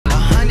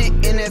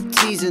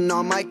NFTs and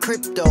all my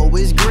crypto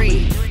is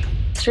green.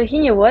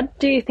 Stryo, what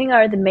do you think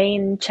are the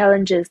main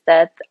challenges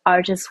that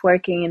artists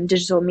working in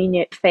digital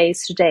media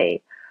face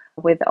today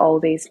with all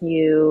these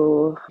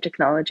new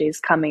technologies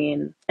coming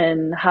in,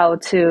 and how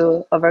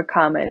to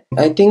overcome it?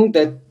 I think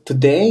that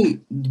today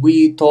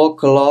we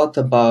talk a lot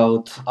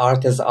about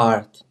art as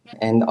art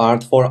and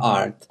art for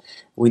art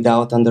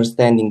without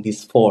understanding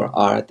this for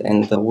art,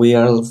 and we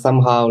are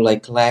somehow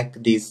lack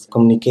this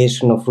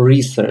communication of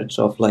research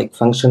of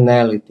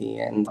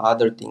functionality and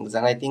other things.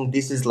 And I think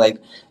this is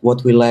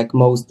what we lack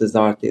most as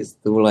artists,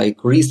 to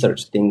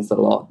research things a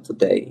lot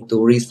today,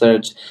 to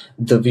research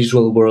the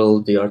visual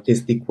world, the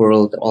artistic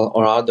world,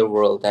 or other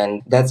world.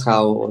 And that's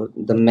how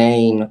the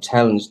main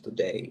challenge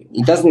today.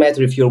 It doesn't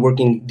matter if you're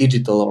working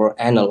digital or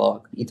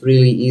analog. It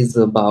really is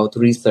about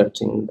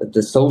researching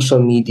the social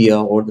media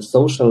or the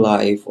social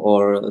life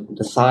or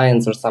the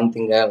science or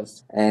something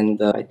else.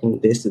 And I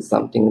think this is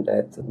something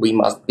that we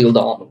must build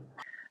on.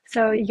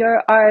 So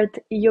your art,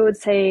 you would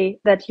say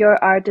that your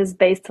art is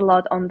based a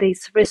lot on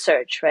this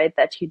research, right?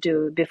 That you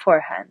do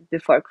beforehand,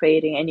 before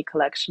creating any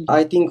collection.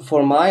 I think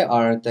for my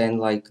art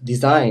and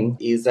design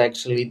is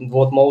actually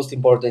what most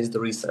important is the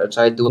research.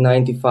 I do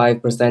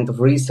 95% of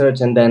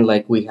research, and then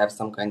we have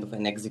some kind of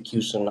an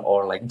execution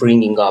or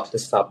bringing up the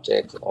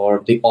subject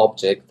or the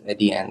object at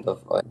the end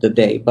of the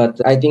day. But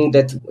I think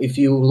that if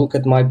you look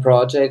at my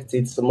project,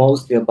 it's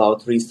mostly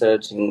about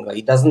researching.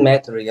 It doesn't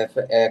matter if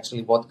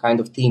actually what kind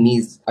of theme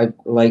is.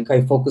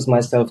 I focus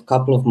myself a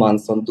couple of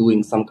months on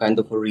doing some kind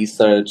of a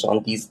research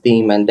on this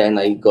theme, and then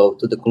I go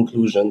to the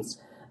conclusions.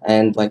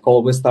 And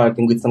always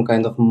starting with some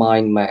kind of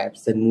mind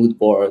maps and mood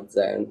boards,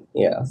 and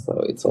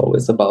so it's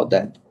always about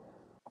that.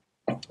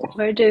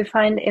 Where do you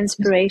find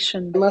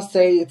inspiration? I must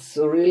say it's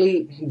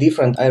really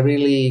different. I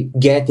really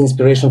get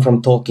inspiration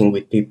from talking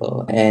with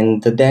people.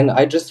 And then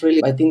I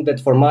think that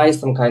for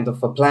some kind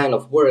of a plan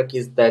of work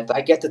is that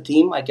I get a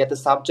theme, I get a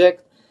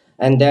subject,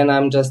 and then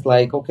I'm just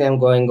okay, I'm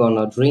going on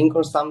a drink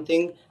or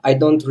something. I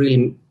don't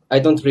really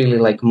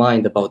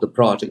mind about the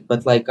project,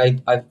 but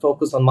I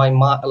focus on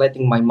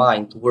letting my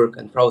mind work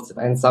and process.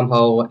 And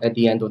somehow at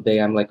the end of the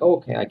day, I'm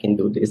okay, I can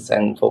do this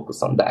and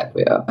focus on that.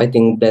 Yeah, I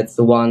think that's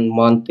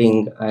one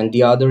thing. And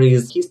the other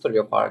is history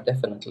of art,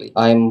 definitely.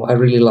 I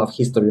really love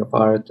history of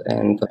art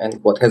and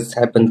what has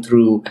happened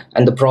through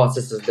and the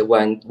processes that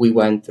we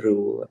went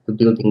through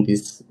building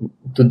this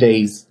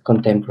today's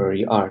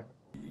contemporary art.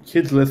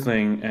 Kids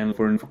listening, and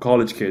for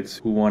college kids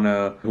who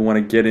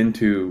wanna get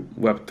into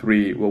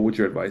Web3, what would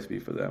your advice be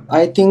for them?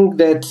 I think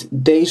that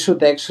they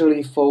should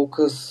actually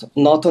focus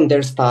not on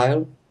their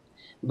style,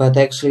 but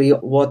actually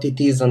what it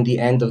is on the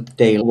end of the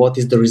day. What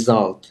is the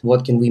result?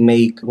 What can we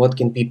make? What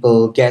can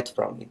people get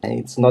from it? And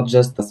it's not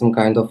just some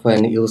kind of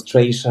an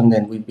illustration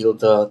and we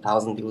build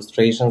 1,000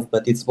 illustrations,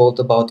 but it's both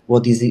about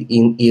what is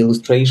in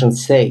illustration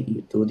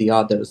say to the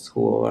others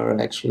who are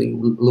actually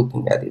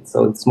looking at it.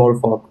 So it's more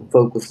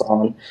focus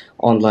on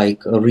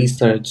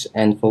research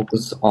and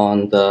focus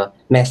on the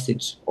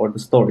message or the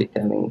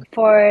storytelling.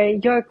 For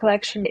your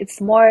collection, it's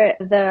more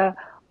the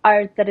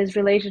art that is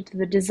related to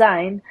the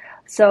design.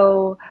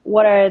 So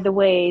what are the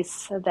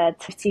ways that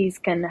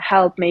NFTs can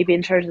help, maybe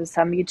in terms of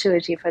some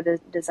utility for the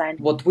design?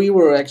 What we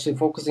were actually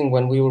focusing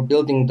when we were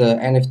building the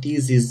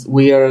NFTs is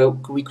we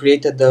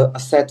created a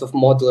set of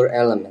modular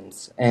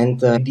elements. And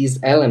these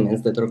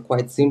elements that are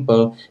quite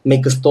simple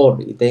make a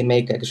story. They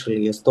make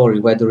actually a story,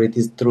 whether it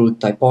is through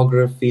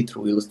typography,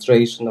 through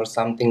illustration or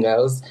something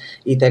else.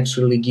 It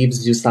actually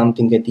gives you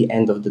something at the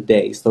end of the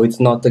day. So it's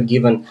not a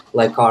given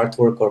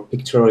artwork or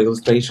picture or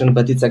illustration,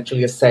 but it's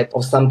actually a set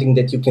of something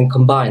that you can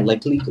combine,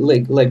 like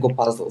Lego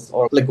puzzles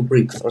or Lego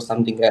bricks or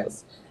something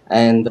else.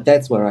 And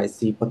that's where I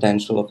see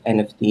potential of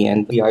NFT.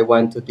 And I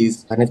went to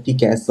this NFT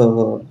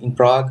castle in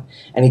Prague,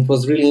 and it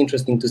was really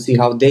interesting to see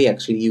how they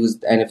actually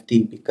used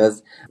NFT,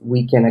 because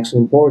we can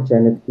actually import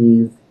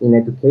NFTs in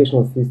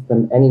educational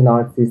system and in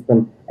art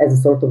system as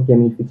a sort of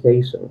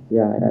gamification.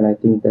 Yeah, and I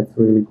think that's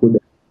really good.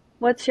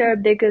 What's your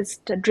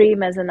biggest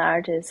dream as an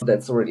artist?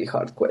 That's a really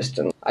hard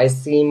question. I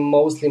see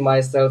mostly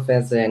myself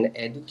as an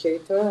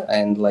educator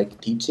and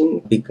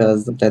teaching,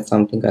 because that's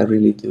something I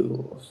really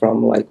do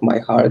from my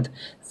heart.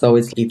 So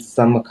it's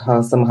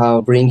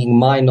somehow bringing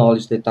my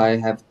knowledge that I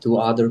have to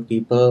other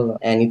people,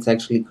 and it's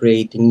actually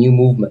creating new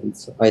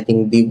movements. I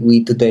think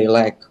we today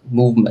lack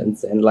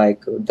movements and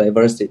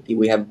diversity.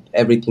 We have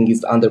everything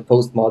is under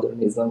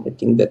postmodernism. I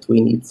think that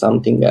we need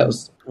something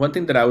else. One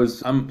thing that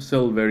I'm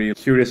still very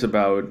curious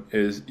about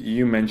is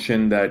you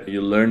mentioned that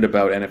you learned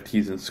about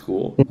NFTs in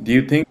school. Do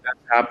you think that's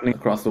happening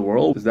across the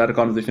world? Is that a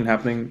conversation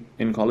happening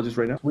in colleges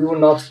right now? We were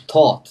not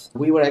taught.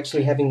 We were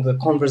actually having the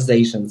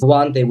conversations.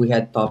 One day we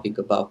had topic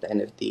about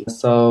NFT.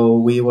 So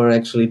we were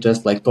actually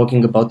just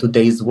talking about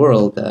today's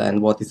world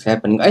and what is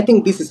happening. I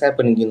think this is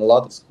happening in a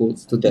lot of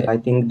schools today. I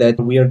think that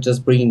we are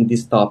just bringing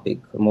this topic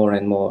more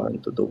and more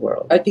into the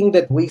world. I think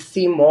that we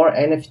see more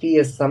NFT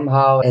as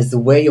somehow as a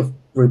way of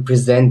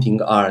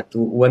representing art.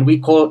 When we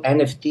call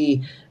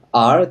NFT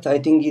art, I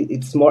think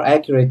it's more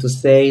accurate to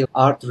say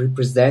art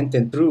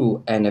represented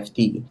through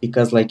NFT,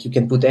 because like you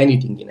can put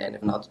anything in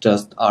NFT, not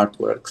just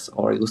artworks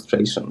or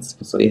illustrations.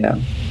 So yeah.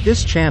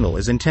 This channel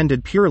is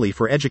intended purely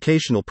for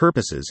educational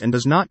purposes and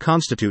does not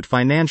constitute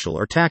financial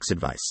or tax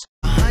advice.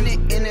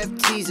 100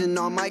 NFTs and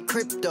all my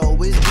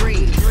crypto is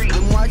green.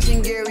 I'm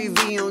watching Gary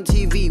V on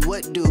TV,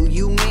 what do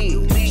you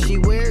mean? She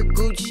wear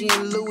Gucci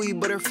and Louis,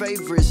 but her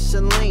favorite's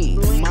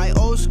Celine. My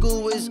old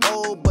school is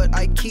old, but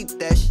I keep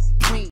that